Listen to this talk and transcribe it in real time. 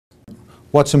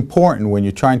What's important when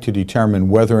you're trying to determine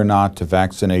whether or not to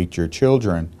vaccinate your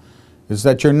children is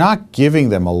that you're not giving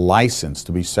them a license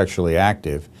to be sexually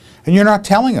active, and you're not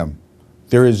telling them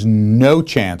there is no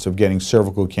chance of getting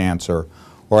cervical cancer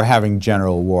or having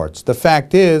genital warts. The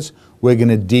fact is, we're going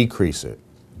to decrease it.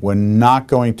 We're not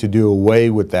going to do away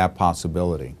with that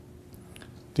possibility.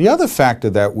 The other factor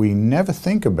that we never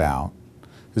think about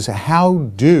is how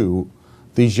do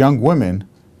these young women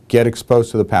get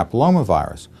exposed to the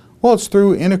papillomavirus? Well, it's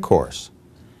through intercourse.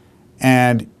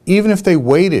 And even if they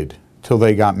waited till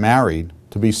they got married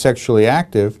to be sexually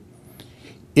active,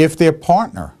 if their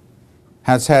partner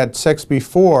has had sex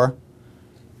before,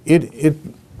 then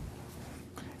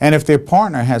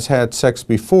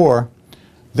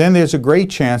there's a great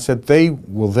chance that they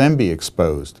will then be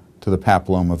exposed to the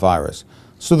papillomavirus.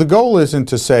 So the goal isn't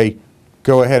to say,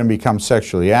 go ahead and become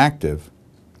sexually active.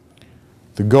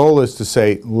 The goal is to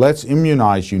say, let's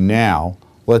immunize you now,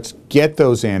 let's get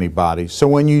those antibodies, so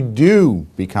when you do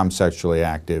become sexually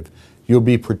active, you'll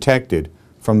be protected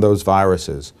from those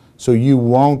viruses. So you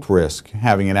won't risk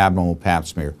having an abnormal pap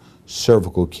smear,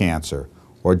 cervical cancer,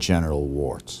 or genital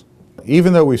warts.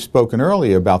 Even though we've spoken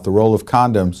earlier about the role of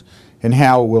condoms and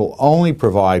how it will only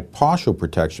provide partial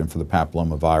protection for the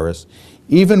papillomavirus,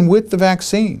 even with the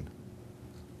vaccine,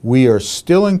 we are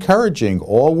still encouraging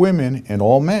all women and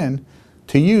all men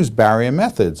to use barrier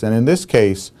methods, and in this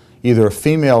case, either a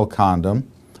female condom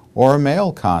or a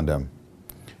male condom.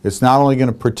 It's not only going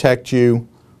to protect you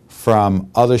from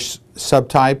other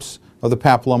subtypes of the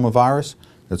papillomavirus,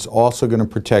 it's also going to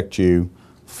protect you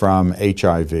from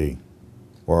HIV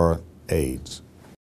or AIDS.